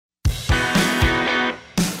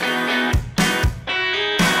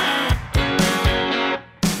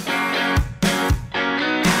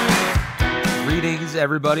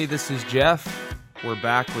everybody. This is Jeff. We're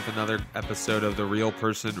back with another episode of the Real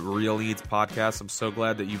Person, Real Needs podcast. I'm so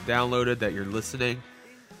glad that you've downloaded, that you're listening.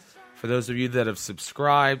 For those of you that have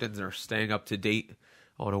subscribed and are staying up to date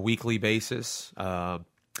on a weekly basis,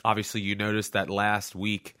 obviously you noticed that last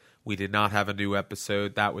week we did not have a new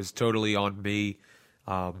episode. That was totally on me.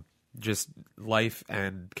 Just life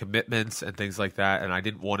and commitments and things like that. And I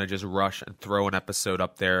didn't want to just rush and throw an episode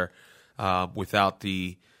up there without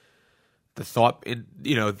the thought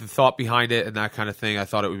the thought behind it and that kind of thing. I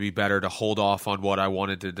thought it would be better to hold off on what I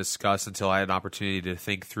wanted to discuss until I had an opportunity to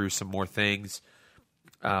think through some more things.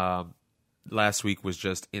 Last week was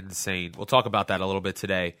just insane. We'll talk about that a little bit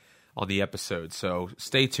today on the episode. So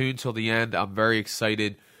stay tuned till the end. I'm very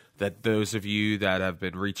excited that those of you that have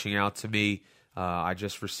been reaching out to me, I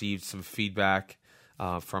just received some feedback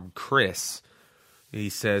from Chris. He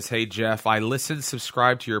says, "Hey, Jeff, I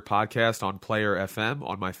subscribe to your podcast on Player FM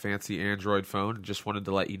on my fancy Android phone, and just wanted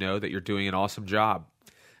to let you know that you're doing an awesome job.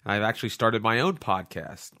 And I've actually started my own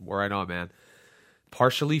podcast." Right on, man.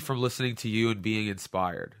 "Partially from listening to you and being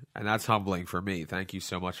inspired." And that's humbling for me. Thank you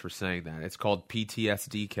so much for saying that. It's called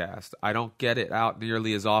PTSD Cast. I don't get it out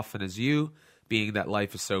nearly as often as you, being that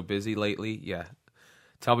life is so busy lately. Yeah,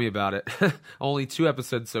 tell me about it. Only 2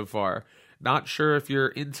 episodes so far. Not sure if you're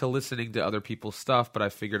into listening to other people's stuff, but I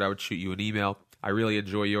figured I would shoot you an email. I really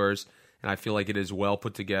enjoy yours, and I feel like it is well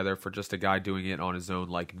put together for just a guy doing it on his own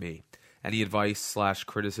like me. Any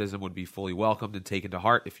advice/criticism would be fully welcomed and taken to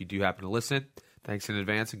heart if you do happen to listen. Thanks in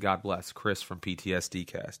advance, and God bless. Chris from PTSD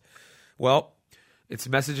Cast. Well, it's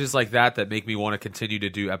messages like that make me want to continue to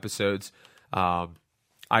do episodes.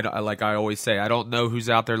 Like I always say, I don't know who's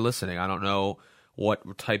out there listening. I don't know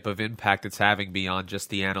what type of impact it's having beyond just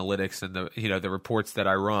the analytics and the reports that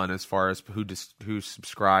I run as far as who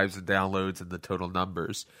subscribes and downloads and the total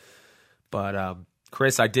numbers. But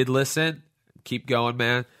Chris, I did listen. Keep going,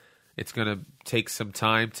 man. It's going to take some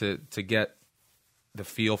time to get the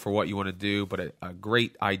feel for what you want to do, but a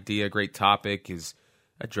great idea, great topic is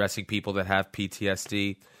addressing people that have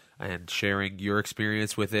PTSD and sharing your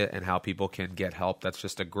experience with it and how people can get help. That's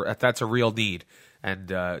just that's a real need.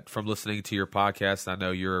 And from listening to your podcast, I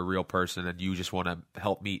know you're a real person and you just want to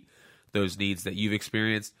help meet those needs that you've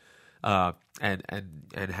experienced and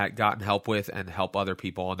gotten help with and help other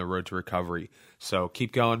people on the road to recovery. So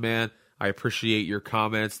keep going, man. I appreciate your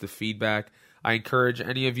comments, the feedback. I encourage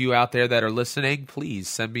any of you out there that are listening, please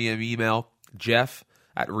send me an email,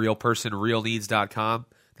 jeff@realpersonrealneeds.com.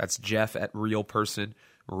 That's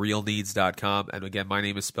jeff@realpersonrealneeds.com. And again, my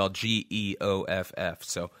name is spelled Geoff.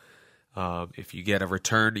 So if you get a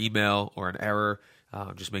return email or an error,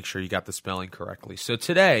 just make sure you got the spelling correctly. So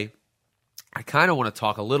today, I kind of want to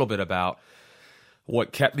talk a little bit about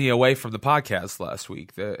what kept me away from the podcast last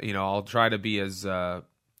week. I'll try to be as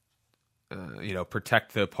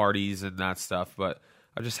protect the parties and that stuff. But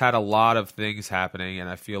I just had a lot of things happening, and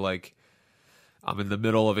I feel like I'm in the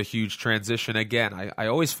middle of a huge transition again. I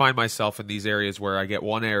always find myself in these areas where I get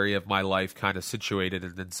one area of my life kind of situated,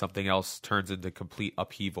 and then something else turns into complete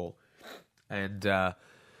upheaval. And the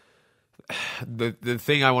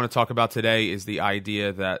thing I want to talk about today is the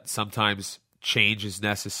idea that sometimes change is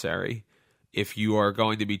necessary. If you are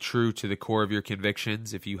going to be true to the core of your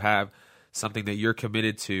convictions, if you have something that you're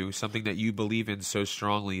committed to, something that you believe in so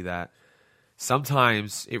strongly, that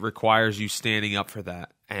sometimes it requires you standing up for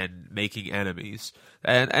that and making enemies.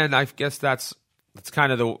 And I guess that's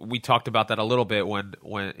kind of we talked about that a little bit when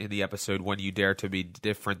in the episode, When You Dare to Be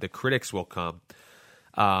Different, the critics will come.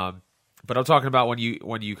 But I'm talking about when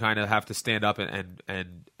you kind of have to stand up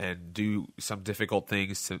and do some difficult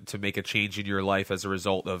things to make a change in your life as a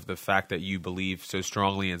result of the fact that you believe so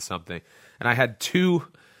strongly in something. And I had 2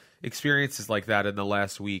 experiences like that in the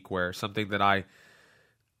last week, where something that I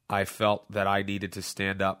felt that I needed to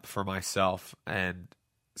stand up for myself and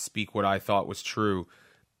speak what I thought was true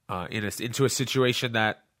into a situation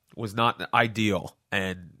that was not ideal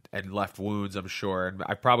and left wounds, I'm sure. And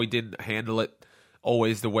I probably didn't handle it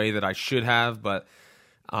always the way that I should have, but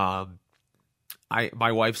my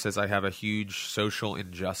wife says I have a huge social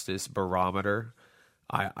injustice barometer.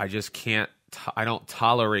 I just can't. I don't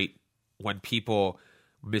tolerate when people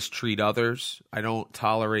mistreat others. I don't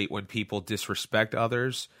tolerate when people disrespect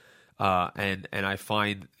others, and I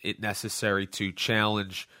find it necessary to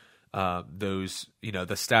challenge those,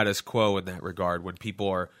 the status quo in that regard. When people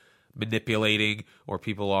are manipulating or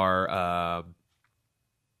people are,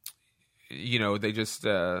 they just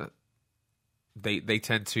they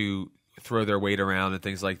tend to throw their weight around and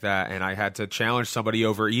things like that. And I had to challenge somebody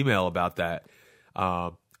over email about that,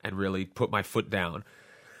 and really put my foot down.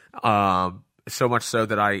 so much so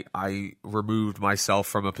that I removed myself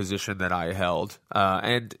from a position that I held.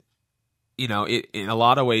 And, in a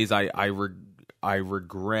lot of ways, I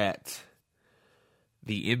regret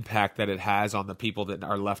the impact that it has on the people that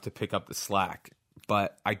are left to pick up the slack.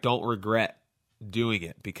 But I don't regret doing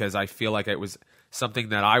it because I feel like it was something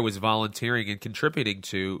that I was volunteering and contributing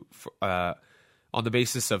to on the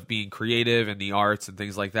basis of being creative in the arts and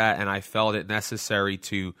things like that. And I felt it necessary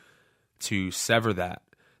to sever that.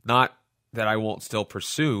 Not that I won't still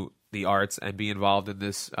pursue the arts and be involved in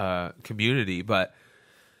this community, but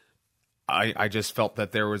I just felt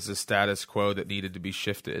that there was a status quo that needed to be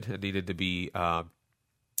shifted and needed to be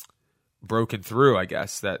broken through, I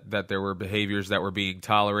guess, that there were behaviors that were being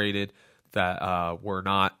tolerated that were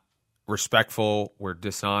not respectful, were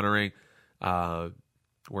dishonoring, were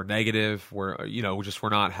negative, were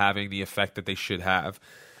not having the effect that they should have.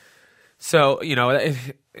 So,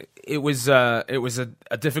 it was a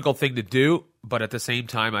difficult thing to do, but at the same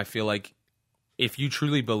time, I feel like if you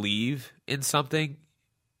truly believe in something,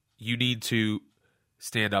 you need to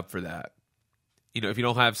stand up for that. If you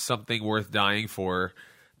don't have something worth dying for,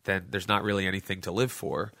 then there's not really anything to live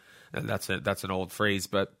for. And that's an old phrase,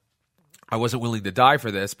 but I wasn't willing to die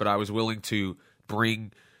for this, but I was willing to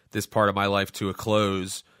bring this part of my life to a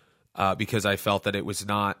close because I felt that it was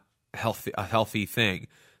not a healthy thing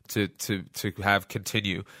to have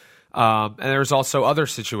continue. And there's also other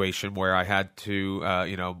situation where I had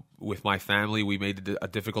to, with my family, we made a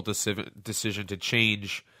difficult decision to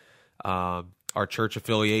change our church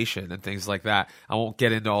affiliation and things like that. I won't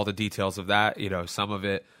get into all the details of that. Some of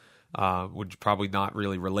it would probably not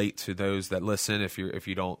really relate to those that listen if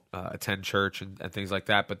you don't attend church and things like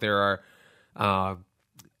that. But there are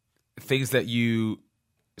things that you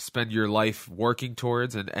spend your life working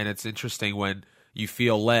towards, and it's interesting when you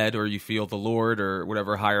feel led or you feel the Lord or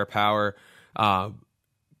whatever higher power, and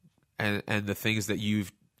the things that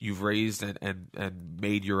you've raised and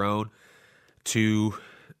made your own to.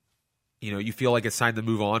 You feel like it's time to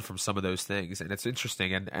move on from some of those things. And it's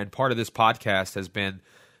interesting. And part of this podcast has been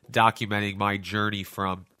documenting my journey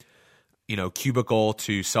from, cubicle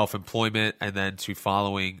to self-employment and then to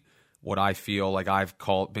following what I feel like I've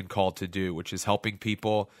been called to do, which is helping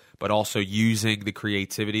people, but also using the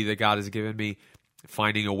creativity that God has given me,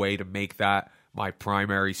 finding a way to make that my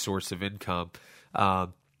primary source of income.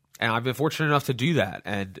 And I've been fortunate enough to do that.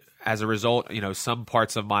 And as a result, some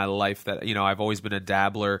parts of my life that, I've always been a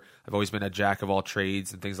dabbler, I've always been a jack of all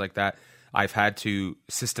trades and things like that. I've had to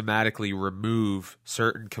systematically remove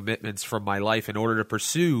certain commitments from my life in order to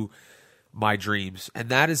pursue my dreams. And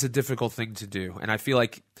that is a difficult thing to do. And I feel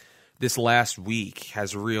like this last week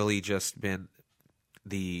has really just been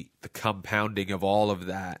the compounding of all of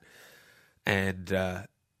that. And,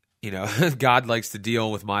 God likes to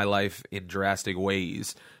deal with my life in drastic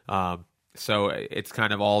ways. So it's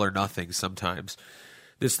kind of all or nothing sometimes.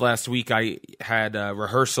 This last week I had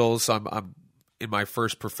rehearsals. I'm in my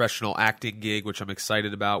first professional acting gig, which I'm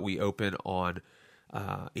excited about. We open on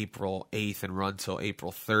April 8th and run till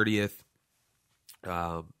April 30th.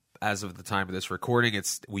 As of the time of this recording,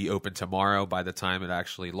 we open tomorrow. By the time it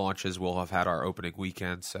actually launches, we'll have had our opening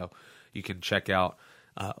weekend. So you can check out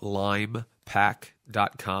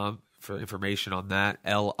limepack.com for information on that,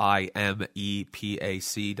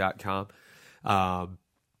 limepac.com.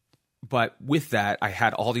 But with that, I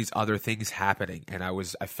had all these other things happening, and I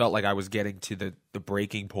felt like I was getting to the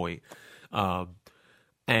breaking point. And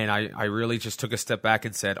I really just took a step back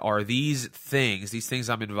and said, are these things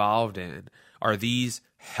I'm involved in, are these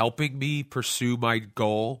helping me pursue my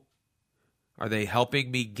goal? Are they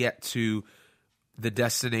helping me get to the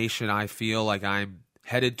destination I feel like I'm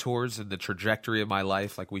headed towards in the trajectory of my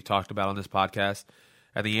life, like we talked about on this podcast?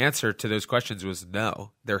 And the answer to those questions was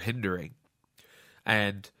no, they're hindering.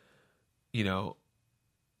 And,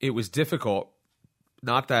 it was difficult.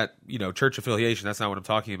 Not that, church affiliation, that's not what I'm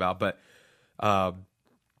talking about, but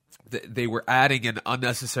they were adding an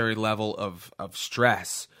unnecessary level of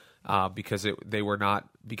stress because there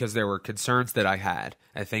were concerns that I had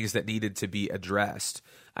and things that needed to be addressed.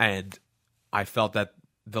 And I felt that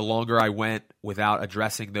the longer I went without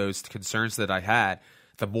addressing those concerns that I had,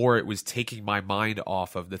 the more it was taking my mind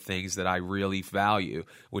off of the things that I really value,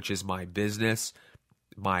 which is my business,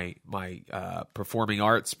 my performing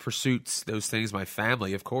arts pursuits, those things, my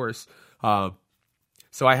family, of course.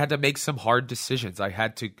 So I had to make some hard decisions. I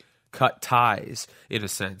had to cut ties, in a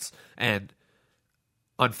sense. And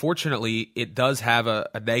unfortunately, it does have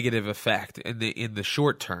a negative effect in the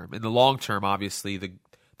short term. In the long term, obviously,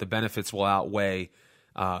 the benefits will outweigh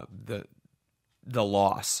the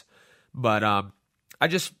loss. But I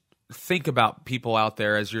just think about people out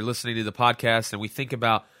there as you're listening to the podcast, and we think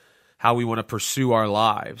about how we want to pursue our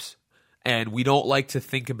lives. And we don't like to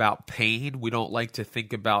think about pain. We don't like to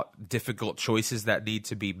think about difficult choices that need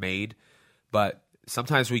to be made. But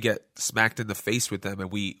sometimes we get smacked in the face with them,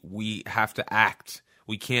 and we have to act.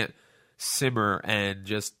 We can't simmer and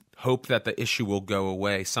just hope that the issue will go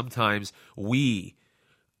away. Sometimes we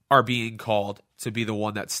are being called to be the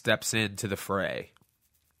one that steps into the fray.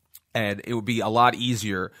 And it would be a lot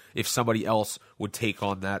easier if somebody else would take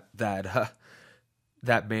on that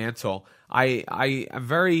mantle. I am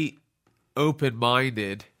very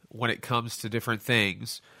open-minded when it comes to different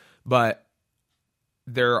things, but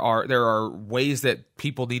there are ways that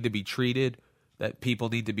people need to be treated, that people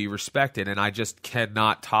need to be respected, and I just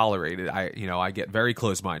cannot tolerate it. I get very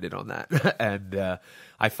close-minded on that, and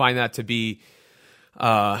I find that to be,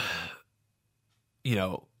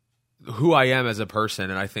 who I am as a person.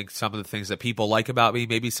 And I think some of the things that people like about me,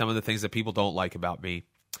 maybe some of the things that people don't like about me,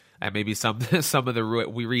 and maybe some of the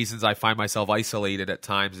reasons I find myself isolated at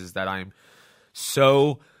times is that I'm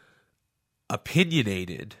so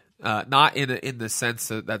opinionated. Not in the sense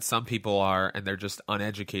that some people are, and they're just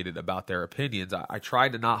uneducated about their opinions. I try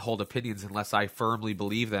to not hold opinions unless I firmly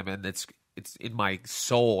believe them, and it's in my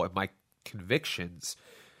soul and my convictions.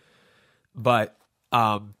 But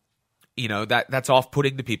that's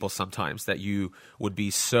off-putting to people sometimes, that you would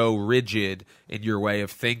be so rigid in your way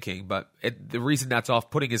of thinking. But the reason that's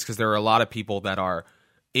off-putting is because there are a lot of people that are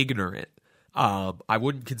ignorant. I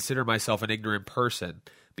wouldn't consider myself an ignorant person,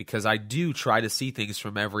 because I do try to see things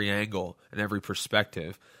from every angle and every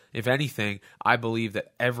perspective. If anything, I believe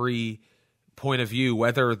that every point of view,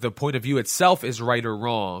 whether the point of view itself is right or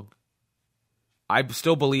wrong, I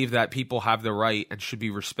still believe that people have the right and should be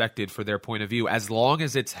respected for their point of view, as long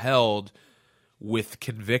as it's held with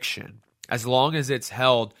conviction, as long as it's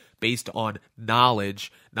held based on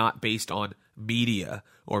knowledge, not based on media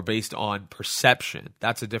or based on perception.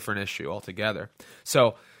 That's a different issue altogether.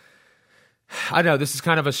 So I know this is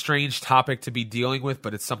kind of a strange topic to be dealing with,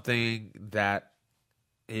 but it's something that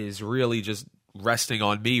is really just resting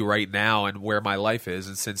on me right now and where my life is.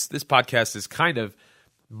 And since this podcast is kind of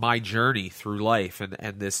my journey through life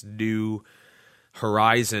and this new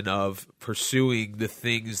horizon of pursuing the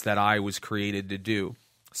things that I was created to do.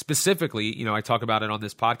 Specifically, I talk about it on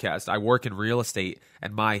this podcast. I work in real estate,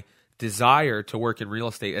 and my desire to work in real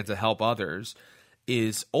estate and to help others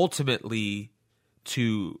is ultimately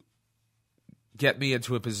to get me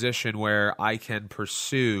into a position where I can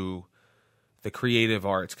pursue the creative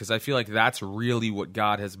arts, because I feel like that's really what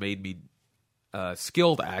God has made me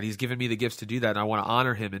skilled at. He's given me the gifts to do that, and I want to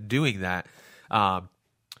honor him in doing that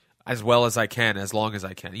as well as I can, as long as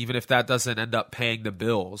I can. Even if that doesn't end up paying the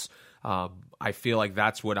bills, I feel like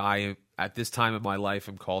that's what I, at this time in my life,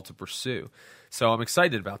 am called to pursue. So I'm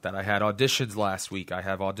excited about that. I had auditions last week. I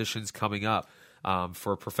have auditions coming up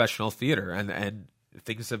for professional theater, and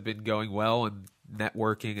things have been going well, and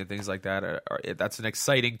networking and things like that. That's an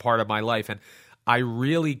exciting part of my life. And I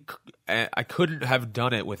couldn't have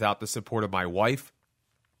done it without the support of my wife,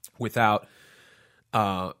 without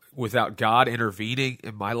God intervening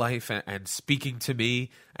in my life and speaking to me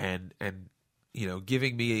and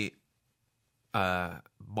giving me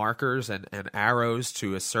markers and arrows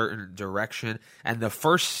to a certain direction. And the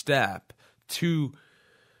first step to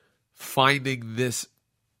finding this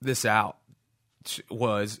out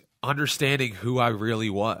was understanding who I really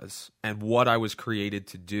was and what I was created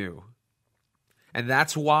to do. And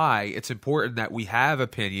that's why it's important that we have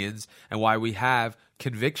opinions and why we have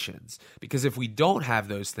convictions. Because if we don't have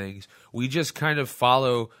those things, we just kind of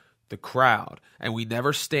follow the crowd, and we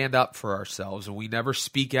never stand up for ourselves, and we never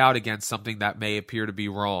speak out against something that may appear to be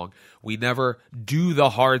wrong. We never do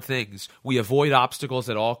the hard things. We avoid obstacles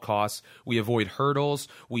at all costs. We avoid hurdles.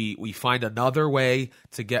 We find another way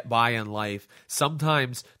to get by in life.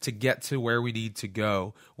 Sometimes to get to where we need to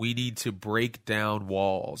go, we need to break down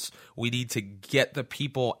walls. We need to get the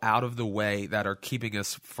people out of the way that are keeping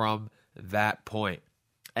us from that point.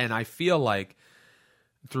 And I feel like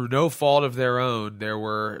through no fault of their own, there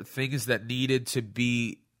were things that needed to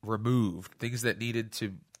be removed, things that needed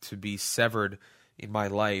to be severed in my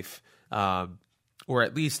life, or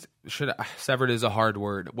at least severed is a hard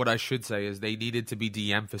word. What I should say is they needed to be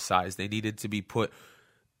de-emphasized. They needed to be put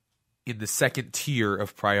in the second tier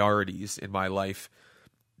of priorities in my life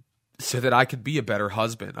so that I could be a better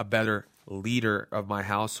husband, a better leader of my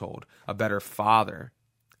household, a better father,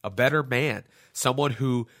 a better man, someone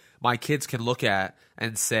who my kids can look at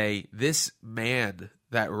and say, this man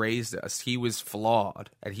that raised us, he was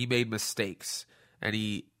flawed, and he made mistakes, and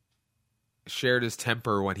he shared his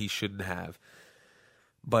temper when he shouldn't have.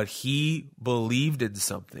 But he believed in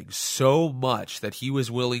something so much that he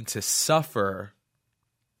was willing to suffer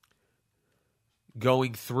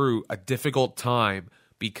going through a difficult time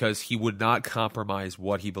because he would not compromise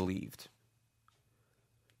what he believed.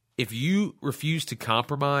 If you refuse to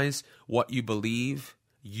compromise what you believe,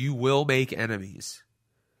 you will make enemies.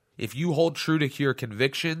 If you hold true to your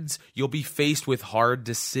convictions, you'll be faced with hard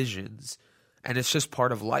decisions, and it's just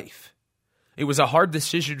part of life. It was a hard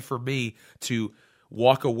decision for me to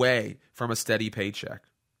walk away from a steady paycheck,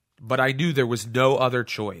 but I knew there was no other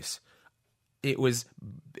choice. It was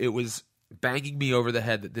banging me over the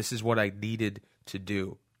head that this is what I needed to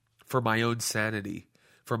do for my own sanity,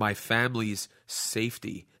 for my family's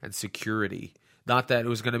safety and security. Not that it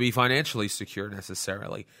was going to be financially secure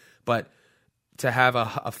necessarily, but to have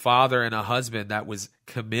a father and a husband that was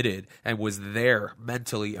committed and was there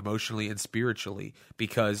mentally, emotionally, and spiritually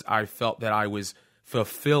because I felt that I was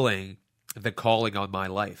fulfilling the calling on my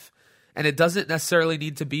life. And it doesn't necessarily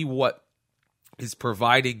need to be what is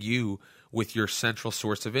providing you with your central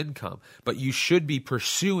source of income, but you should be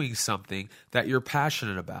pursuing something that you're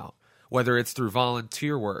passionate about, whether it's through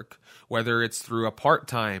volunteer work, whether it's through a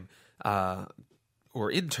part-time or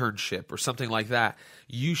internship or something like that.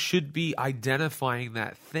 You should be identifying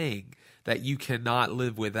that thing that you cannot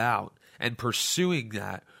live without and pursuing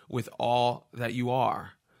that with all that you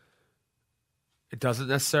are. It doesn't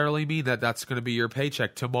necessarily mean that that's going to be your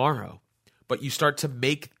paycheck tomorrow, but you start to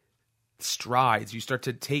make strides, you start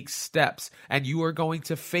to take steps, and you are going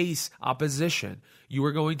to face opposition. You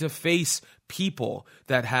are going to face people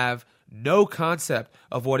that have no concept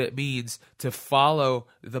of what it means to follow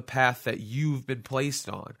the path that you've been placed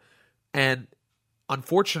on. And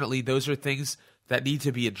unfortunately, those are things that need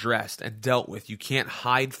to be addressed and dealt with. You can't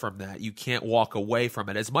hide from that. You can't walk away from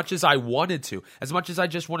it. As much as I wanted to, as much as I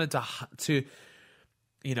just wanted to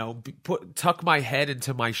tuck my head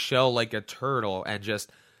into my shell like a turtle and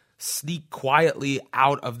just sneak quietly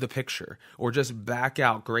out of the picture, or just back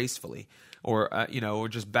out gracefully, or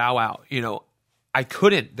just bow out. I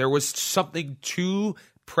couldn't. There was something too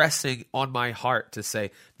pressing on my heart to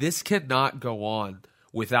say, this cannot go on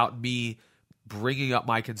without me bringing up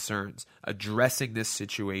my concerns, addressing this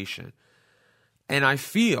situation. And I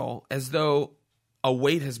feel as though a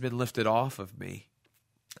weight has been lifted off of me.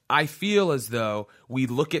 I feel as though we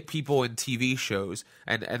look at people in TV shows,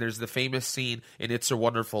 and there's the famous scene in It's a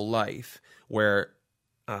Wonderful Life where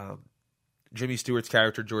Jimmy Stewart's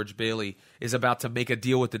character, George Bailey, is about to make a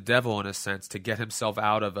deal with the devil in a sense to get himself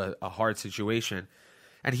out of a hard situation.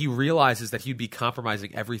 And he realizes that he'd be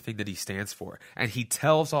compromising everything that he stands for. And he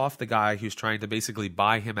tells off the guy who's trying to basically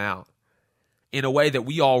buy him out in a way that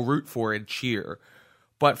we all root for and cheer.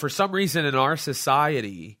 But for some reason in our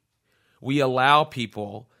society, we allow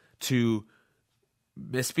people to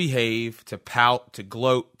misbehave, to pout, to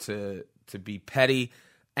gloat, to be petty,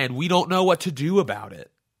 and we don't know what to do about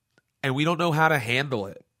it. And we don't know how to handle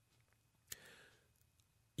it.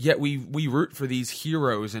 Yet we root for these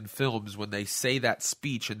heroes in films when they say that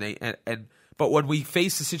speech, but when we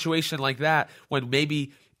face a situation like that, when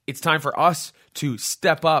maybe it's time for us to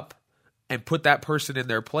step up and put that person in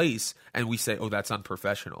their place, and we say, oh, that's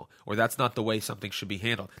unprofessional, or that's not the way something should be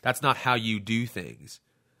handled. That's not how you do things.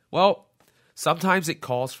 Well, sometimes it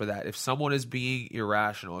calls for that. If someone is being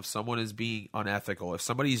irrational, if someone is being unethical, if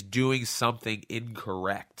somebody's doing something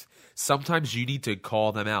incorrect, sometimes you need to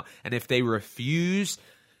call them out. And if they refuse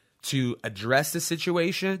to address the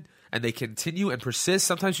situation and they continue and persist,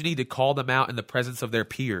 sometimes you need to call them out in the presence of their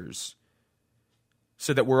peers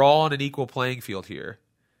so that we're all on an equal playing field here.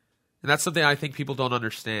 And that's something I think people don't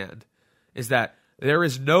understand, is that there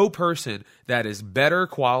is no person that is better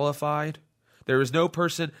qualified. There is no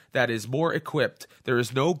person that is more equipped. There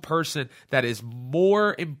is no person that is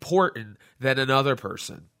more important than another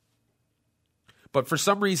person. But for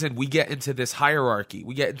some reason, we get into this hierarchy.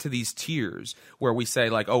 We get into these tiers where we say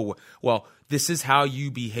like, oh, well, this is how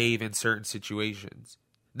you behave in certain situations.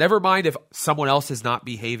 Never mind if someone else is not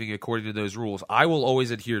behaving according to those rules. I will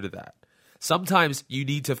always adhere to that. Sometimes you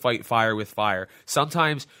need to fight fire with fire.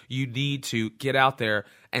 Sometimes you need to get out there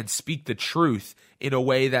and speak the truth in a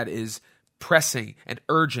way that is pressing and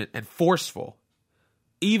urgent and forceful,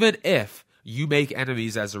 even if you make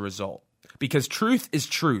enemies as a result. Because truth is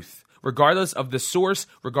truth. Regardless of the source,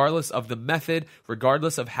 regardless of the method,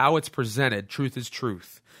 regardless of how it's presented, truth is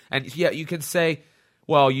truth. And yet you can say,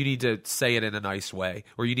 well, you need to say it in a nice way,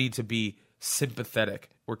 or you need to be sympathetic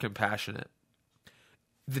or compassionate.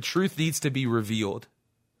 The truth needs to be revealed,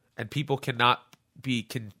 and people cannot be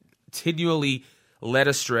continually led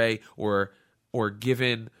astray or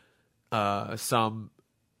given some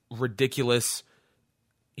ridiculous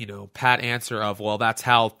pat answer of, well, that's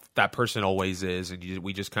how that person always is, and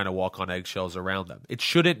we just kind of walk on eggshells around them. It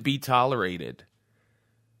shouldn't be tolerated.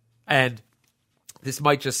 And This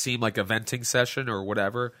might just seem like a venting session or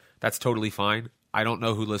whatever. That's totally fine. I don't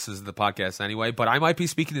know who listens to the podcast anyway, but I might be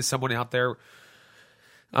speaking to someone out there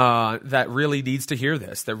that really needs to hear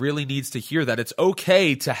this, that really needs to hear that it's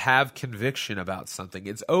okay to have conviction about something.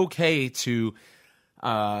 It's okay to,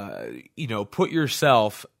 put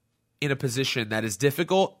yourself in a position that is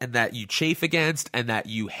difficult and that you chafe against and that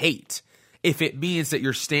you hate. If it means that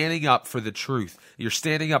you're standing up for the truth, you're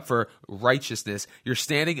standing up for righteousness, you're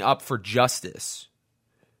standing up for justice.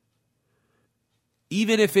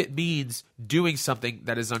 Even if it means doing something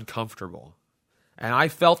that is uncomfortable. And I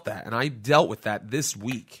felt that, and I dealt with that this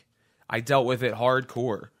week. I dealt with it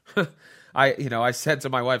hardcore. I said to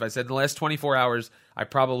my wife, I said, in the last 24 hours, I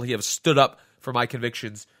probably have stood up for my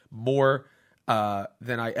convictions more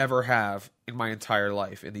than I ever have in my entire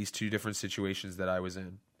life in these two different situations that I was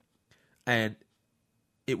in. And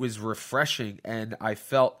it was refreshing, and I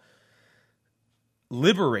felt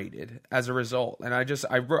liberated as a result. And I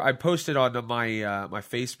posted on my my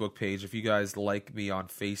Facebook page. If you guys like me on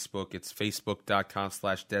Facebook, it's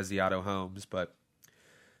facebook.com/DesiatoHomes. But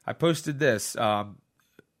I posted this.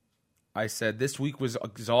 I said, this week was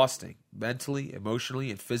exhausting, mentally,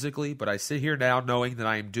 emotionally, and physically, but I sit here now knowing that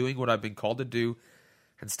I am doing what I've been called to do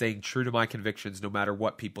and staying true to my convictions no matter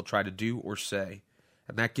what people try to do or say.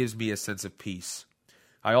 And that gives me a sense of peace.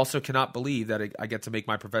 I also cannot believe that I get to make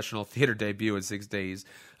my professional theater debut in 6 days.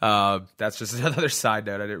 That's just another side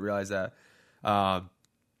note. I didn't realize that.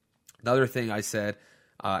 Another thing I said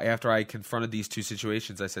after I confronted these two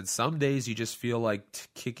situations, I said, some days you just feel like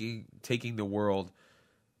taking the world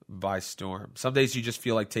by storm. Some days you just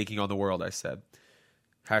feel like taking on the world, I said.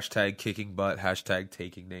 Hashtag kicking butt, hashtag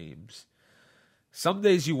taking names. Some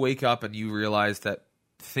days you wake up and you realize that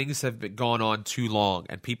things have been gone on too long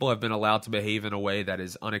and people have been allowed to behave in a way that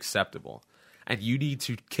is unacceptable. And you need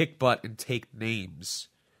to kick butt and take names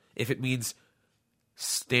if it means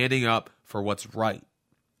standing up for what's right,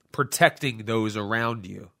 protecting those around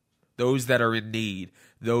you, those that are in need,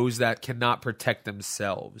 those that cannot protect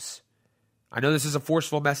themselves. I know this is a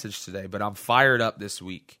forceful message today, but I'm fired up this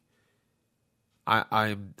week.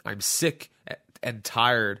 I'm sick and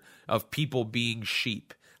tired of people being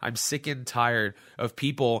sheep. I'm sick and tired of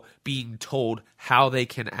people being told how they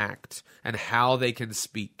can act and how they can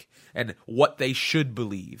speak and what they should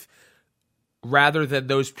believe, rather than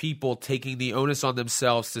those people taking the onus on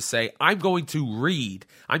themselves to say, I'm going to read,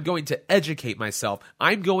 I'm going to educate myself,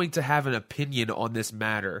 I'm going to have an opinion on this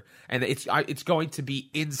matter, and it's going to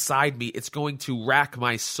be inside me, it's going to rack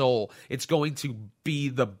my soul, it's going to be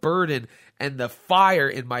the burden and the fire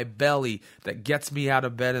in my belly that gets me out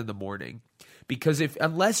of bed in the morning. Because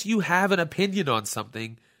unless you have an opinion on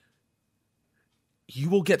something, you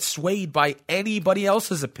will get swayed by anybody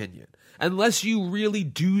else's opinion. Unless you really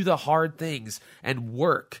do the hard things and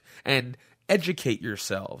work and educate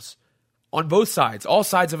yourselves on both sides, all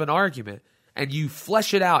sides of an argument, and you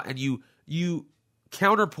flesh it out and you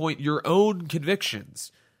counterpoint your own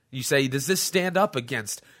convictions. You say, does this stand up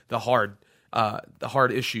against the hard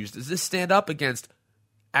issues? Does this stand up against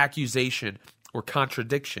accusation or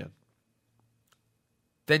contradiction?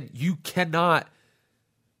 Then you cannot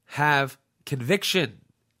have conviction.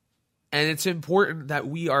 And it's important that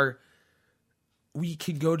we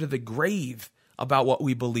can go to the grave about what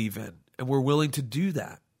we believe in, and we're willing to do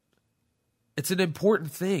that. It's an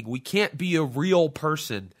important thing. We can't be a real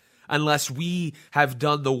person unless we have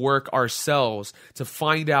done the work ourselves to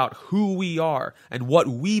find out who we are and what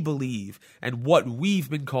we believe and what we've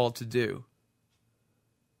been called to do.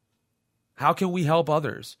 How can we help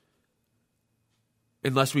others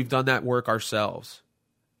unless we've done that work ourselves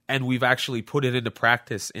and we've actually put it into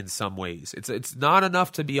practice in some ways? It's not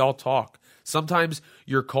enough to be all talk. Sometimes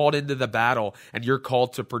you're called into the battle and you're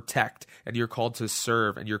called to protect and you're called to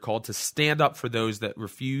serve and you're called to stand up for those that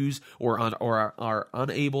refuse or are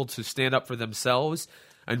unable to stand up for themselves.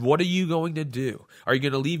 And what are you going to do? Are you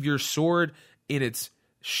going to leave your sword in its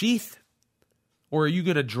sheath, or are you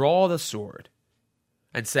going to draw the sword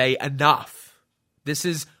and say, enough? This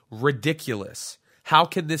is ridiculous. How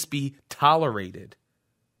can this be tolerated?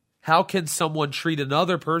 How can someone treat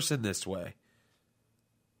another person this way?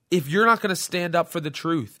 If you're not going to stand up for the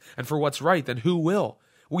truth and for what's right, then who will?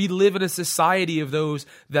 We live in a society of those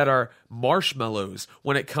that are marshmallows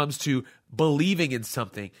when it comes to believing in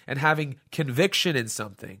something and having conviction in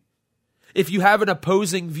something. If you have an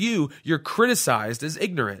opposing view, you're criticized as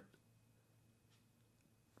ignorant.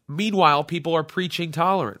 Meanwhile, people are preaching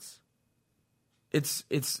tolerance. It's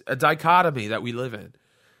a dichotomy that we live in.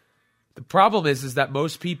 The problem is that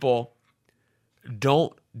most people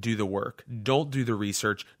don't do the work, don't do the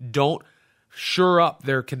research, don't shore up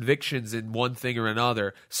their convictions in one thing or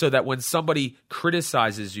another so that when somebody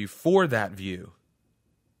criticizes you for that view,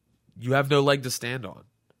 you have no leg to stand on.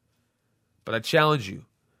 But I challenge you.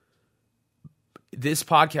 This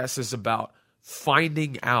podcast is about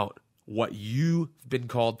finding out what you've been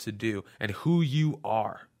called to do and who you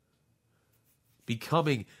are.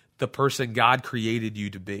 Becoming the person God created you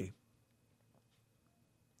to be.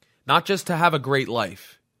 Not just to have a great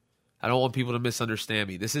life. I don't want people to misunderstand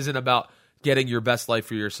me. This isn't about getting your best life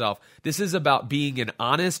for yourself. This is about being an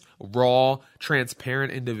honest, raw,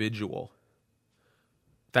 transparent individual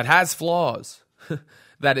that has flaws,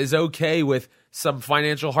 that is okay with some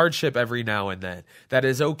financial hardship every now and then, that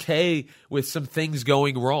is okay with some things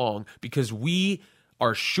going wrong because we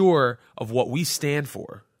are sure of what we stand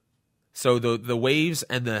for. So the waves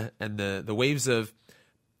and the waves of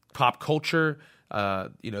pop culture,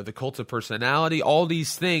 the cult of personality, all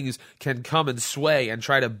these things can come and sway and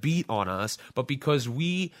try to beat on us, but because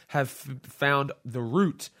we have found the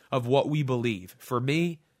root of what we believe. For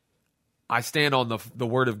me, I stand on the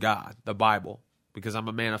Word of God, the Bible, because I'm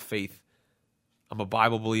a man of faith. I'm a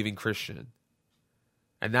Bible-believing Christian.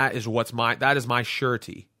 And that is my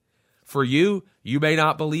surety. For you, you may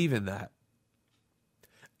not believe in that.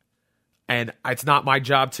 And it's not my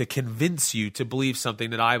job to convince you to believe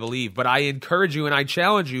something that I believe, but I encourage you and I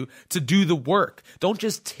challenge you to do the work. Don't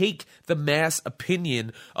just take the mass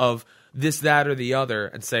opinion of this, that, or the other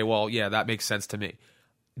and say, well, yeah, that makes sense to me.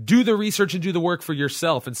 Do the research and do the work for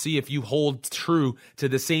yourself and see if you hold true to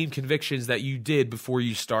the same convictions that you did before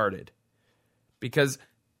you started. Because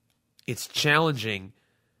it's challenging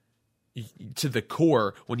to the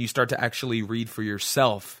core when you start to actually read for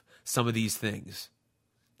yourself some of these things.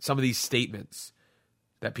 Some of these statements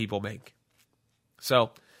that people make.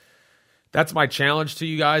 So that's my challenge to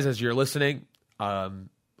you guys as you're listening.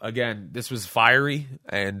 Again, this was fiery,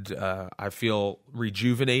 and I feel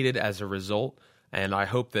rejuvenated as a result. And I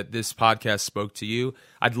hope that this podcast spoke to you.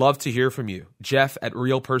 I'd love to hear from you.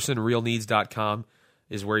 Jeff@realpersonrealneeds.com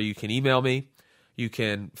is where you can email me. You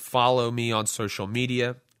can follow me on social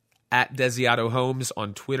media @DesiatoHomes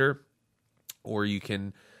on Twitter, or you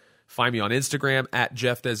can find me on Instagram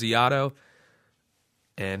 @JeffDesiato,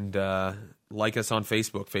 and like us on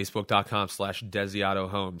Facebook,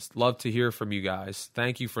 facebook.com/DesiatoHomes. Love to hear from you guys.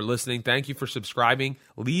 Thank you for listening. Thank you for subscribing.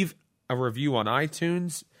 Leave a review on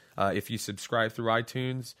iTunes. If you subscribe through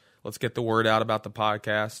iTunes, let's get the word out about the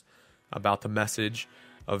podcast, about the message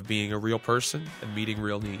of being a real person and meeting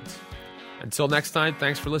real needs. Until next time,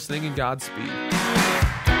 thanks for listening and Godspeed.